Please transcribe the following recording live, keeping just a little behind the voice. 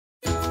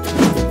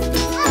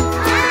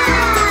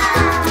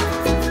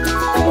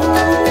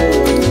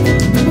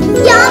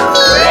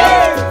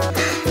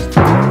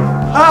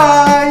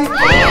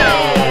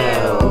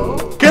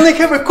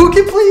have a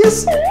cookie,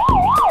 please?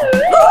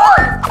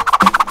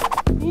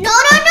 No.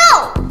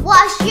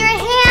 Wash your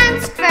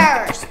hands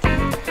first.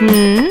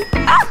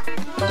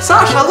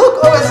 Sasha,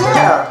 look over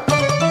there.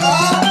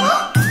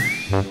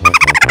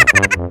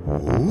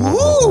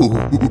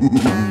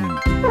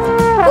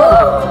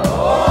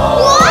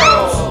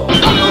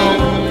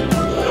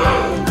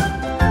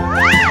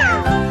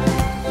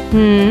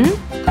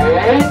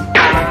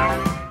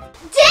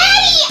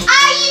 Daddy,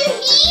 are you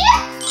here?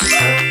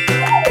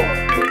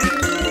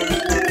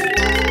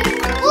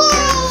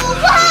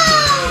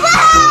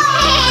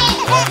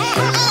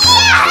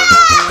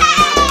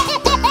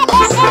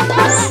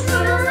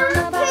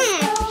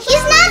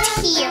 He's not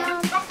here.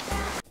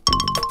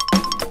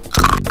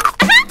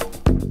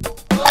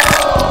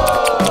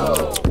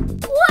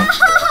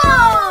 Whoa!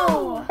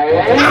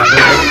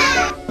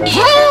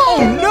 Oh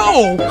no!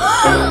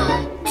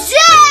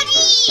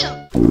 Daddy!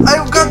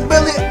 I've got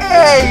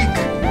bellyache.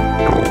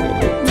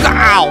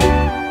 Ow!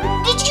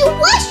 Did you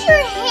wash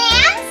your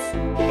hands?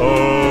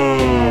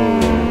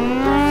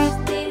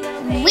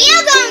 We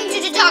are going to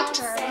the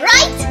doctor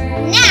right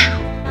now.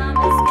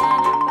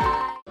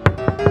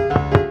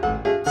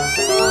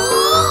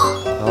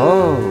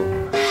 Oh.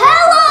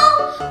 Hello,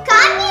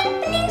 come in,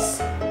 please.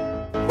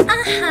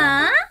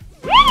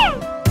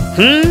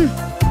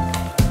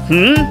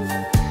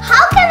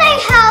 How can I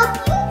help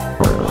you?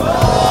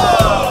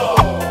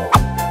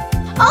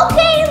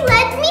 Okay,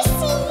 let me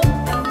see.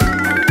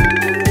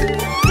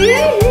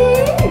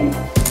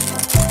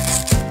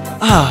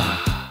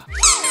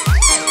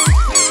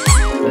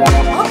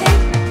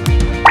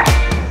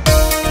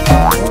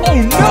 Oh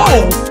no!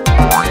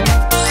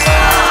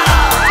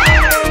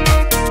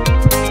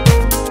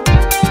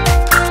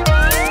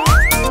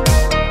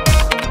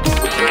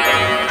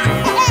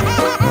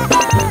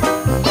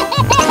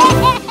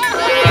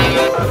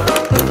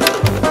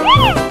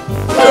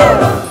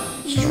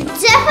 You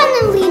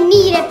definitely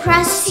need a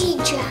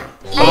procedure.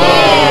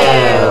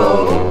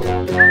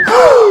 Oh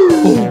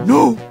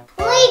no!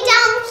 Lay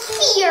down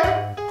here.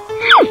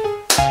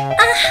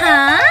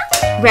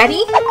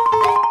 Ready?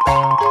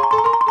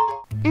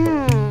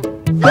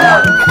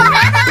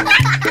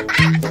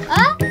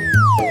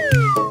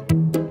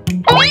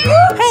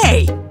 Hey!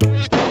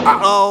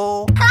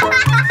 Uh-oh!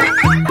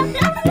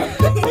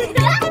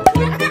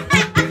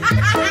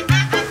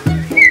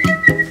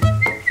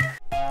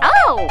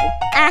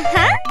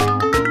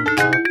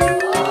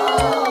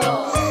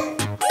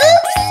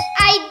 Oops,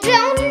 I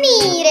don't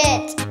need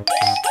it.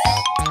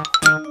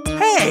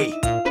 Hey!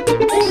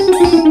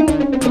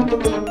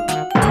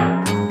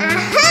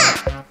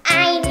 I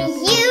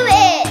knew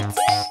it.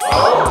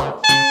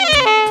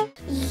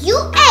 You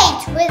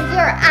ate with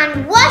your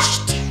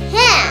unwashed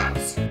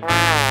hands.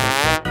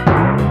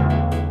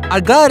 I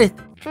got it!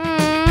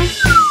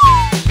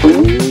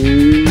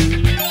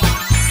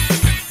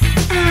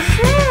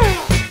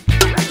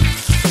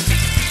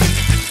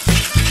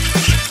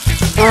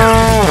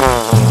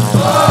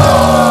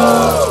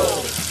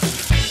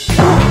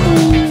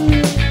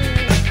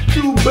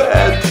 Too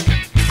bad!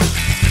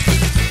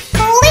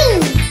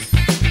 Clean.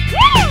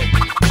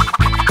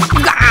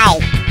 Ow!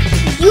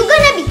 You're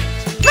gonna be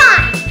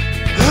fine.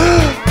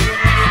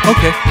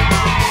 Okay.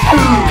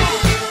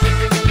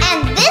 And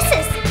this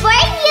is for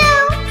you.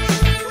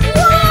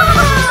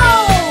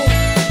 Wow!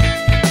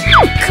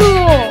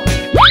 Cool.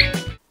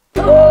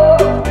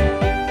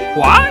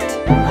 What?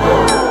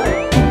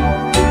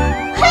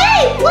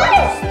 Hey, what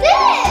is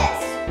this?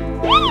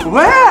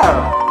 Where?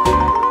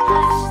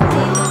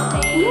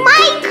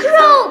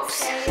 Microbes.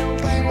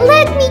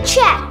 Let me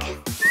check.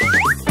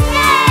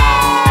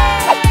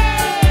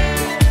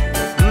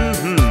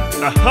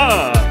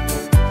 Aha!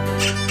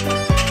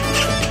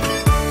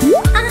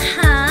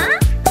 Huh?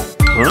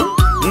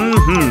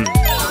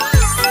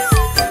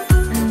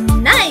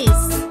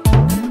 Nice.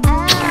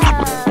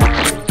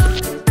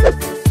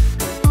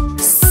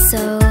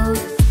 So.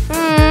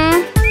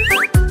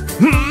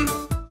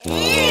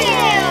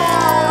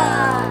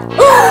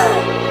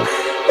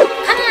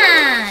 Come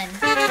on.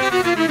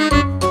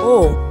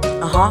 Oh,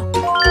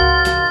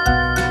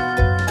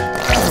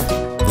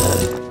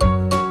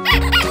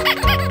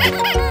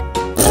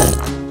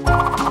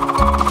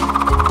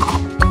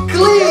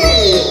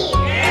 Clean.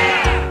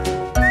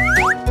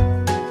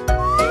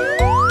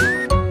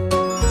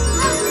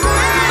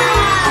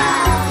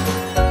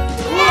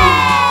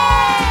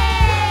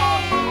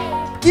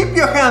 Keep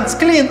your hands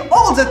clean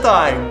all the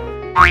time!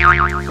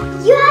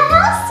 You are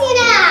healthy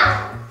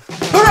now.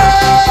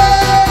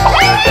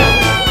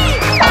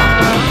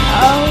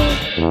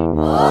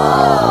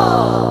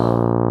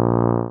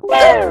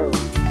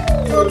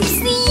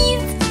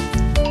 Oopsies.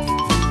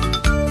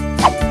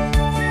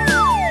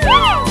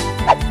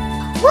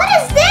 What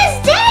is this,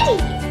 Daddy?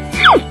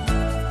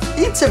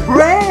 It's a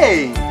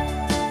brain!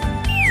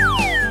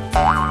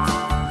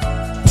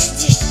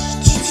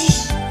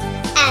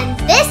 And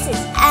this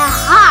is a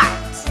heart.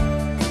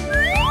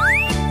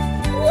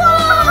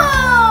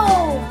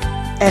 Whoa!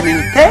 An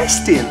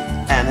intestine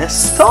and a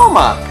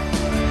stomach.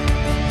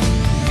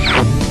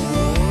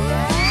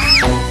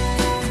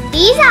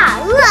 These are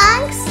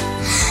lungs,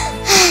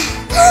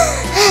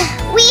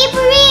 We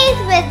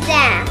breathe with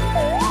them.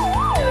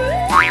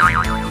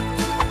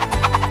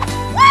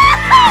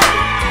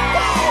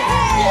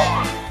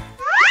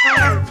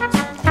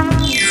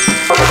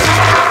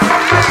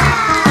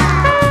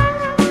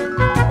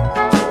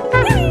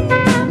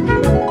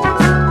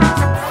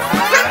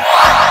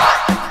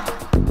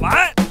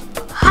 What?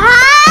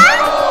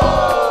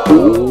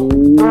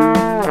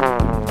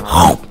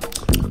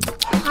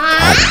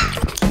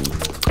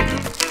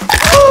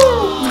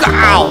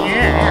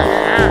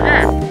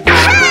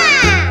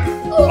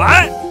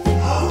 What?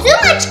 Too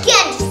much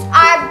candies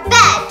are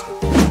bad.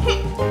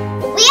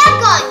 We are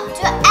going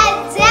to a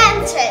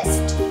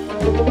dentist.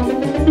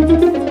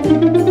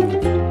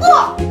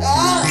 Oh,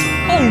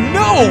 Oh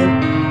no!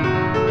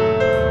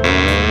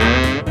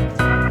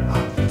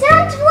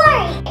 don't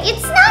worry,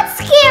 it's not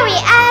scary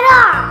at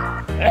all.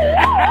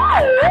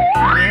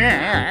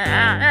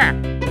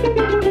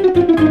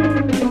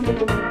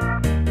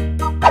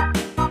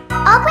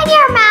 Open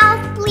your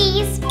mouth,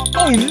 please.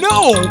 Oh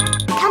no!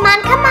 Come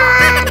on, come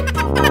on.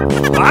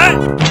 What?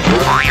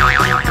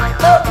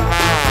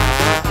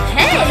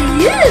 Hey,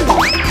 you!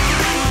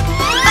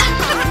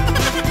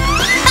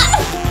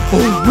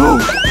 Oh no!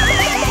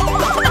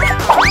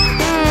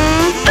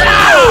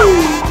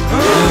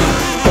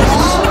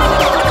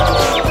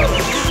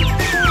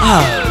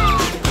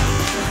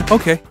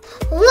 Okay.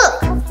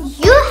 Look,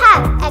 you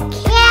have a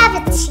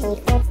cavity.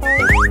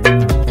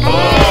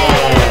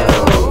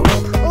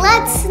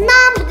 Let's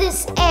numb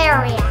this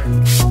area.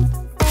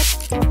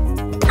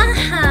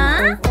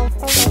 Uh-huh.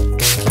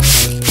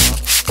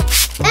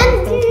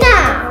 And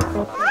now,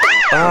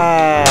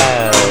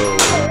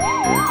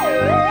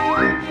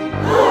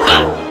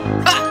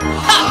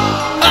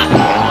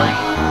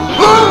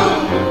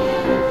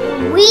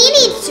 we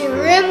need to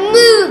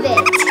remove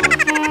it.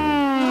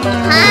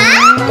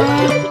 Huh?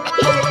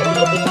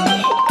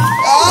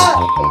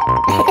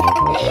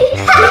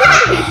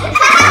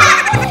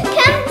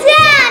 Come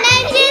down,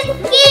 I'm just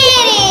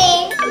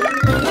kidding.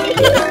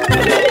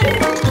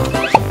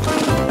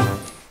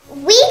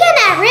 We're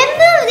gonna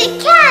remove the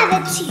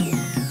cavity.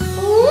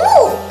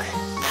 Look.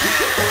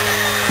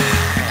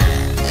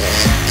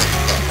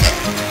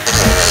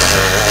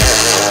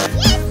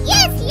 Yes,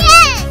 yes,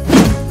 yes.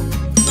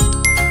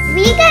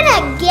 We're gonna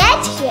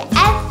get you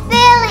a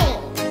filling.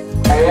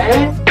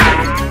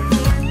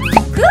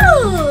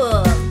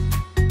 Cool!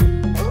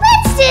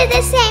 Let's do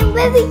the same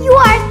with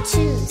your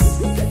tooth.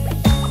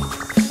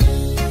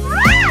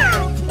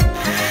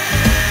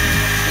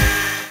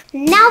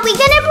 Now we're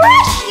gonna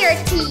brush your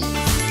teeth.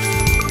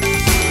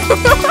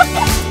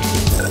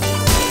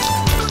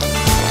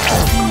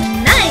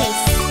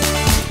 Nice!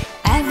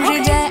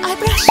 Every day I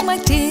brush my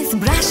teeth,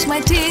 brush my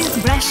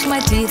teeth, brush my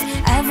teeth.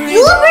 Every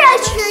You day I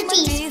brush your my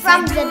teeth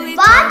from I do the it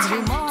bottom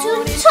every to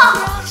morning.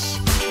 top.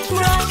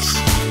 Brush,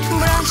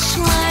 brush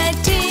my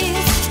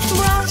teeth,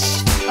 brush,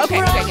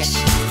 brush,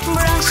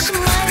 brush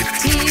my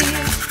teeth.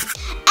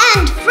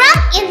 And from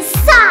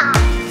inside.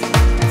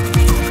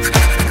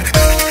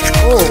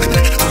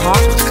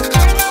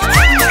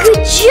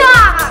 Good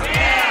job!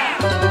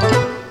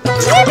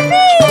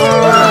 Yippee!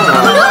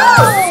 No,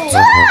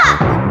 stop!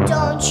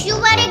 Don't you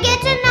want to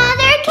get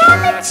another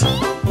cavity?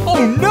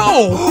 Oh no!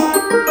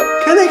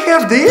 Can I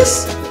have this?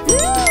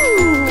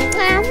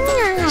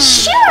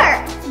 Sure,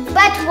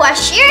 but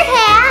wash your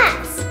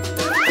hands.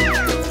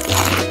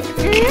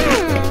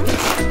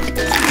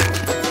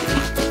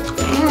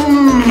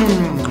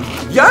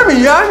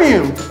 Yummy,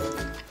 yummy!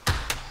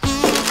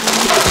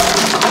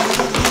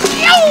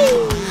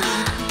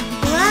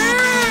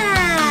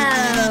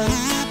 Wow!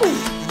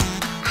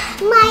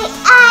 My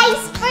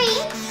ice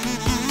cream.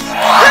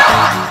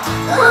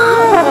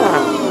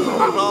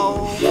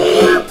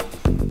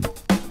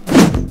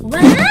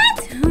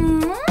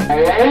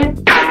 What?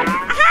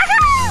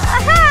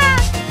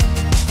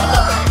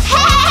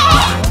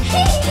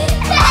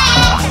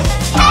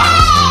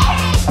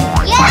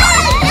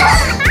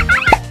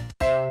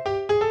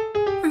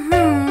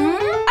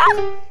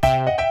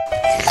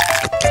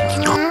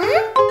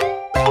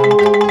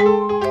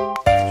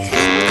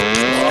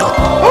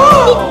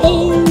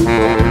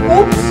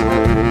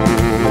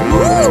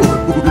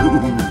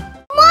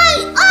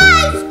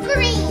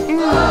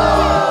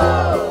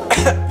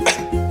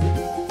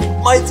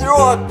 My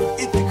throat,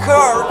 it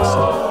hurts.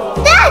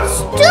 That's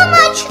too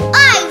much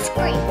ice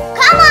cream.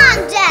 Come on,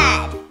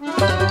 Dad.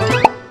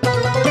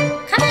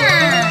 Come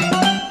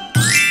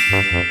on!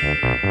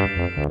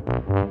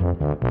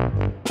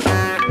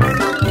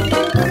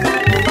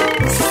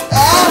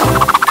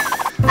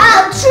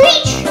 I'll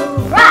treat you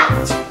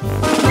right.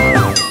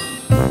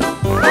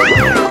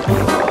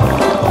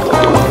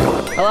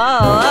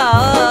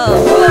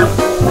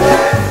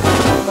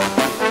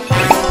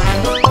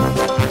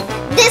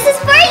 This is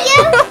for you.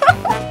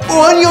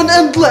 Onion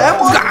and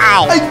lemon?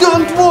 I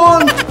don't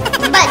want.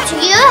 But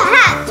you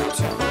have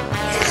to.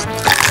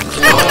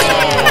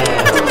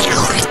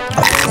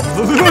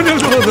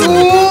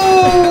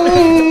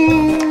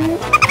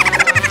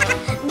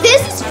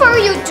 This is for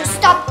you to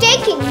stop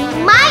taking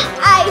my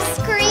ice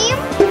cream.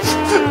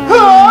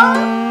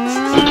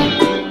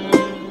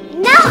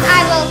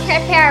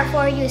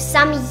 for you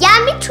some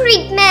yummy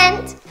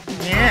treatment.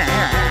 Yes,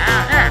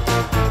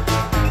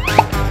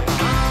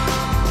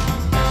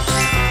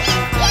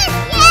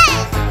 yes!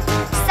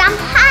 Some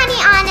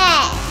honey on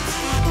it.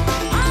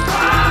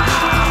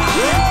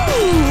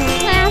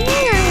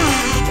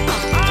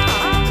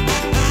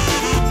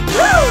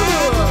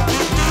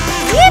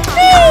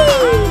 Yippee!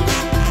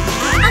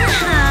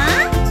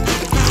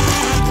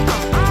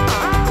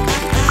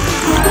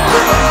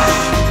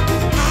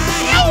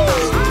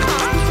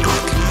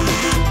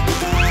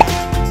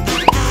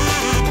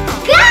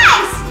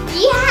 Guys,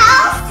 be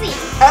healthy.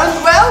 And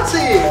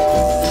wealthy.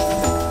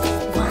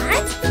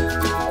 What?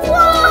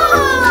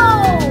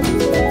 Whoa!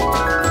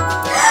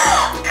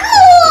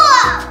 Cool!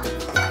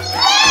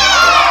 Yeah!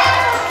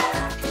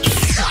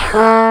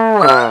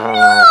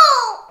 No!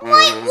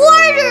 My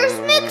order's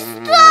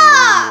mixed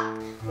up!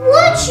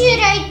 What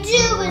should I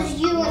do with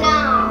you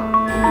now?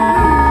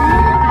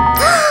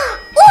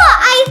 Oh,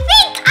 I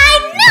think I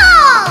know!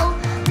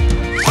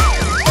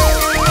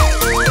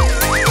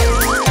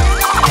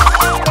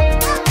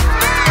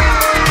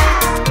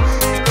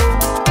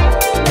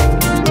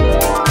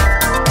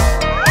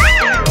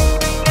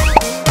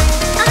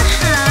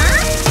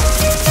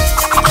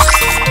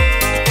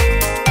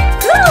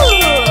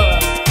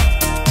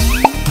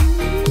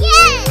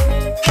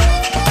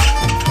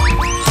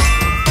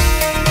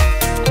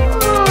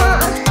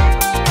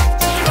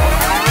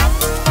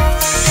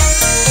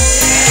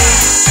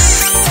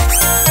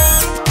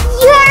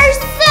 You're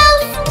so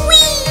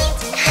sweet!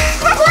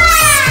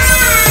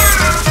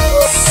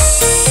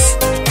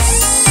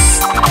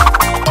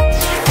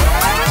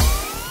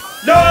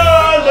 La la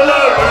la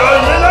la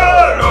la la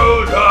la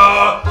la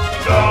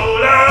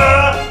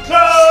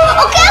la.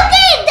 Okay,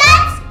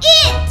 that's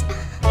it!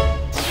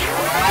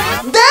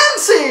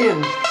 Dancing.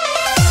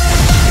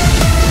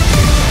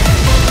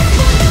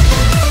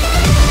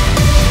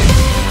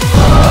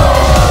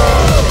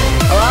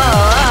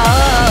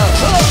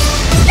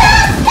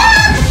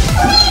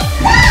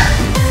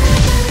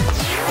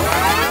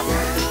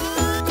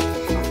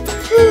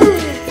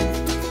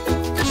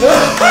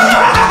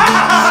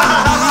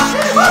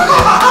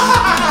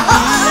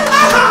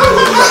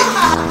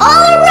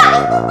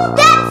 Alright,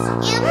 that's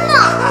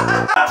enough!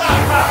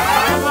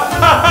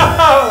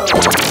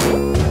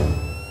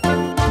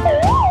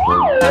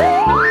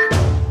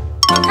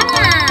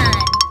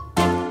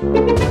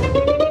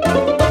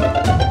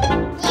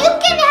 You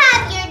can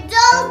have your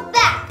doll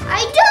back.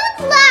 I don't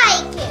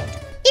like it.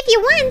 If you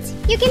want,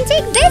 you can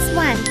take this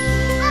one.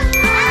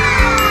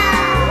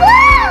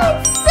 Wow,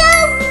 it's so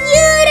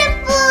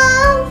beautiful!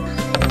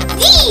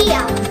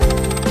 Deal!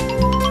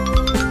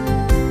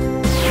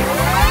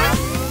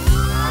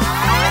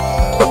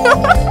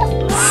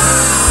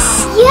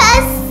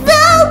 You're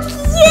so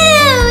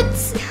cute!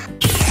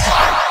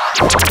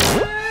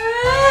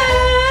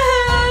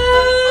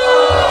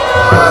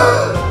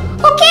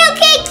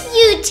 Okay,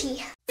 cutie.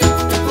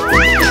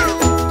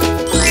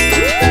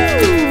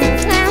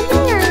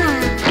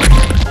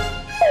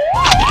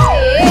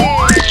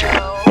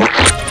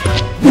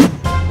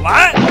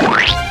 What?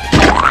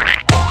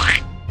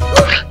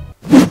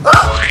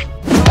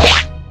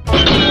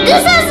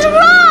 This is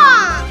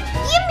wrong!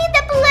 Give me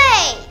the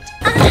plate!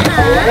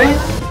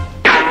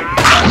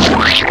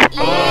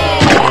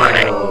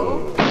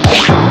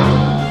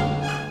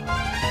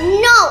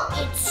 No,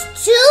 it's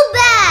too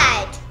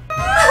bad!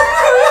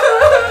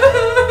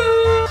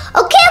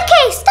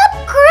 Okay, stop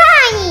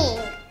crying!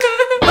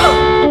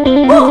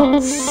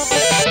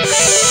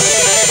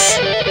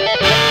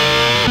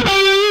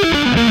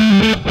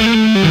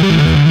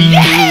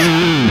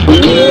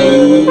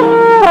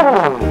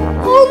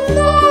 Oh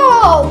no!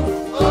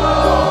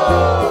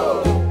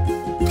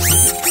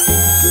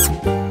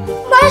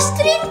 My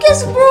string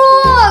is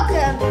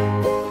broken!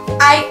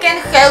 I can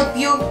help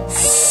you.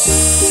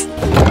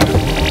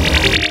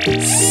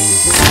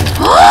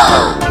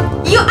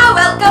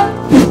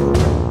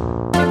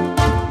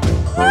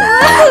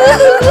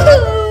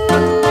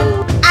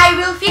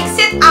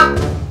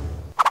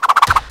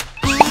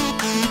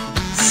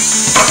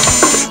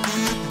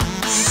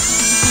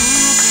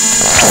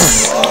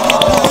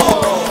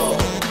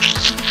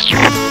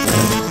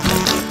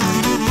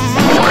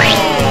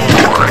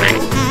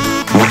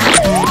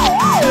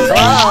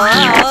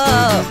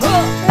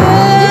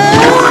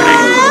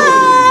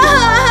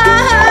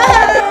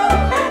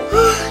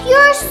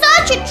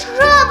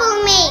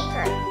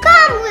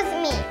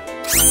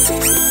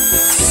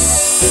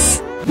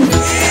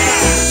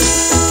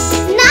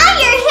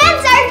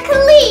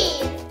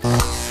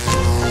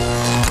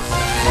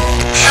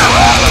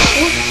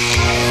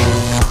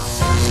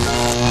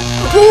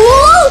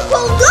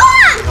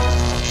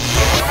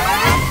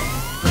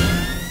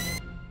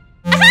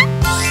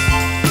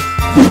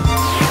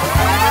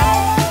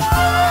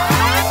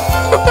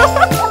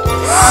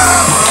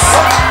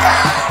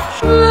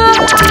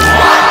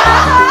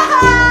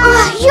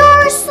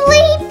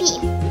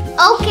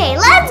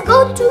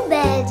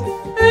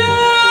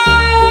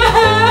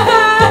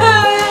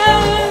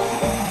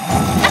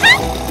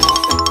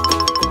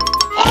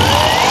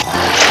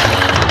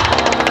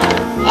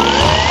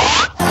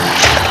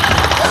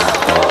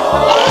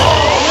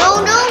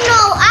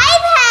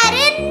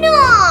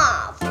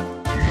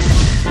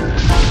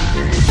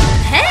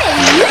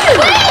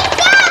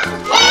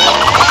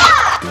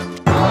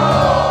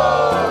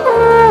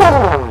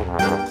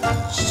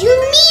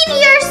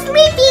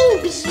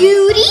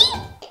 Judy.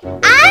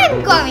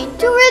 I'm going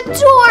to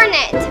return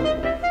it.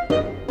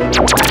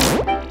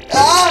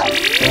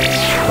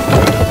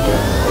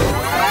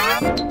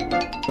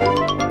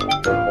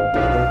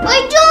 I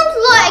don't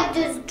like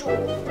this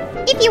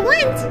doll. If you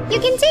want, you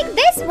can take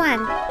this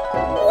one.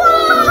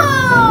 Wow!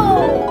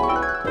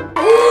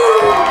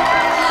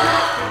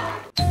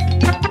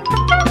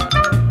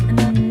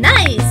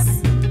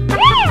 Nice!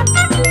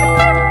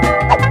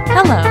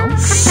 Hello.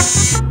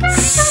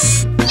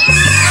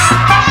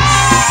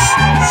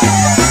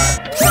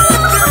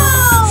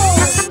 Wow!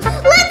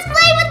 Let's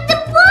play with the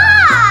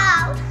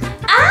ball!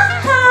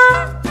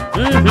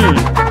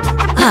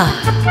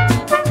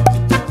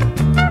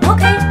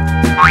 Okay.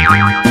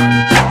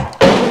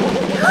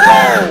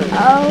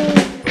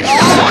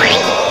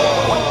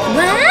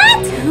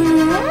 What?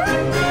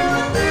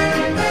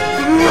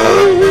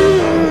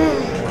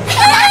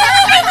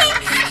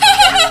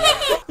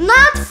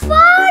 Not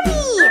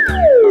funny!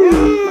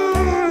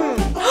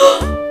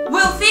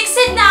 We'll fix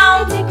it now.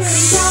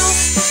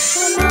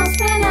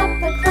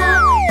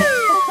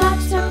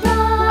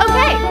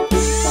 Okay.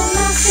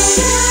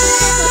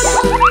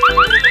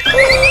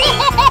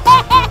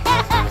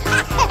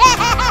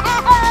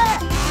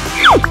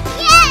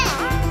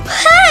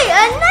 Hey,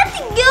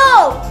 another go!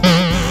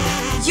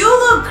 You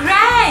look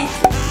great.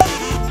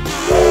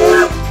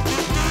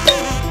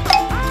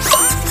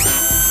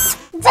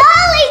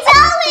 Dolly,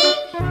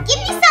 give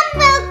me some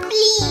milk,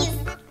 please.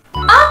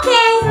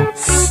 Okay.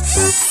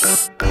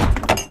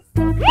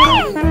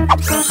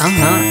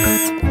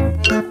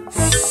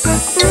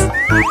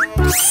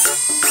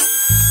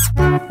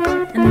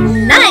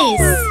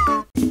 Nice.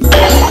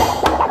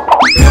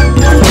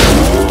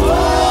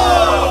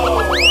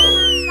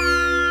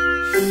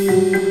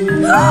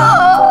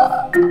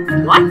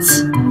 What?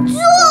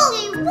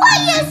 Dolly, why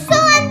are you so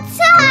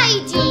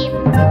untidy?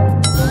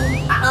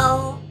 Uh-oh.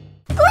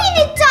 Clean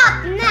it up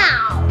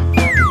now.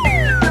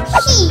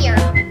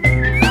 Here.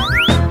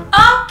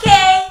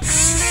 Okay.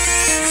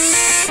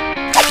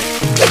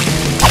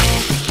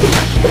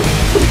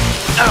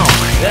 Oh,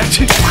 that's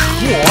it.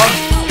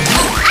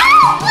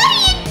 Ow, what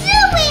are you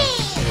doing?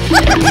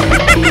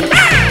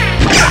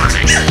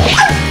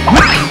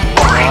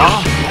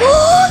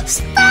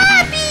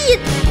 Stop it!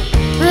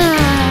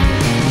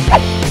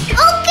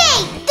 Okay,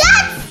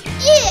 that's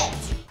it.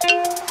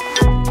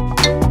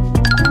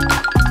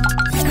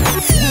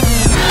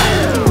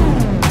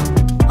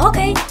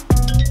 Okay.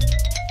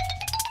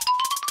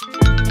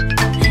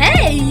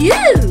 Hey,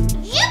 you!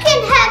 You can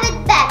have it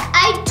back. I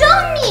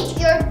don't need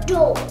your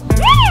doll.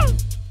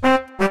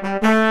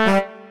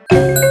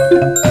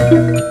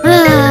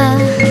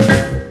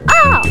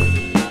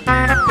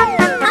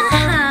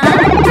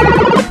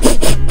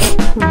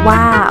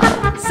 Wow.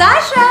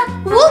 Sasha,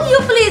 would you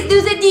please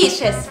do the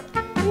dishes?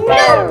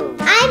 No,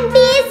 I'm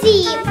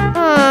busy.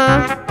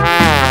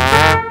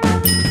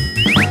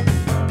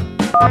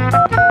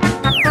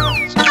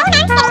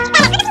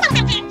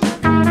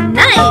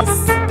 Nice!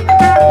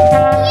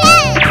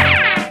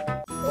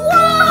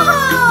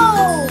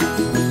 Wow!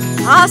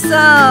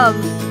 Awesome.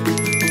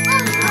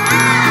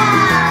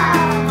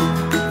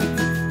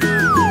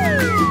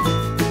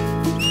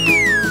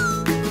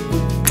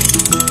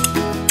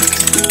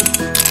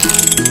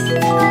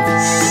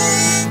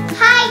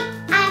 Hi,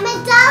 I'm a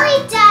Dolly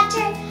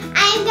daughter.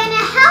 I'm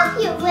gonna help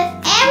you with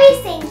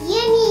everything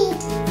you need.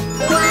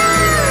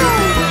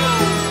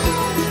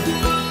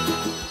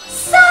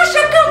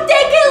 Sasha, come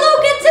take a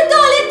look at the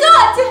dolly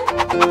dot!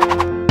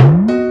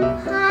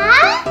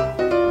 Huh?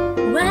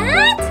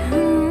 What?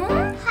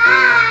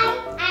 Hi,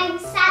 I'm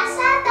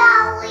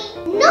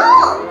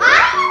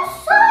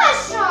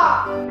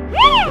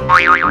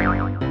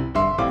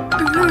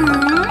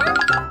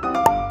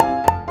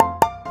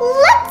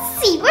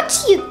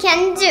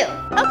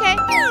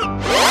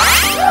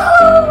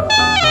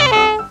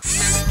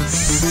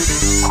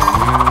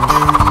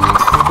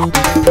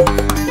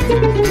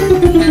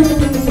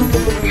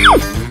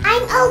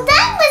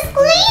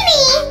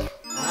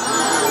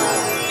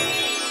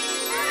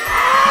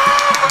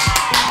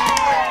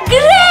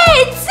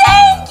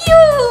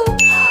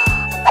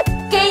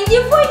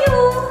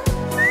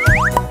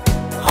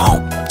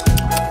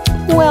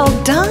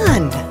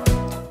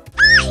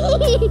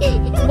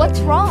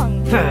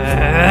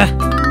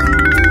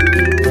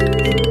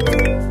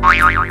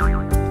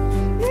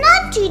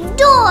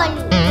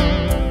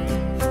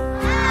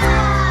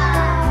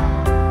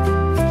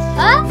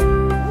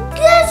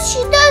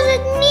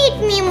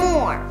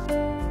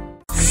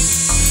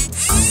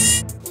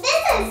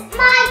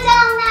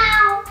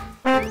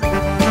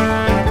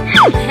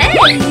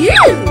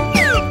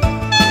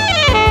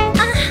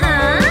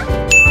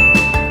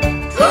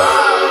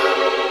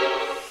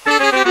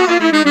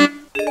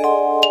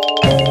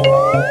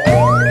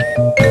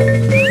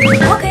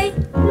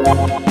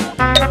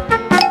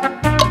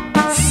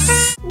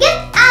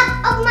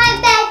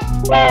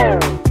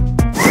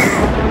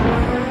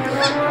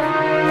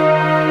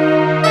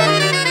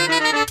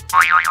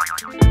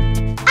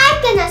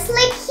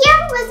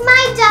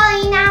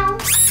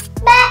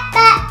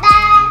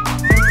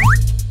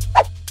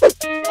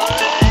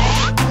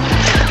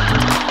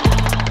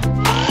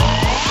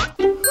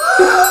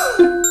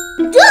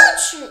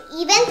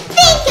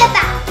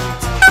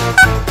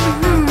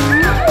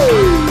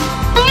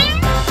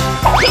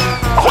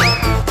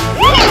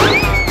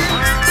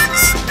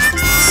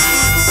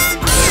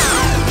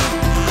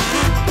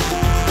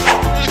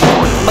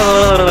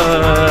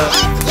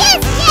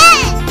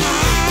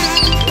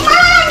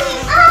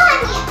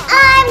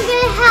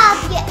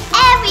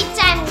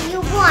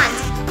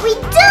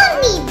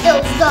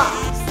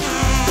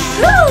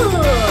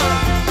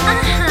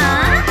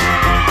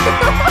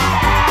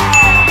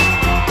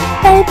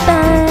Bye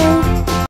bye.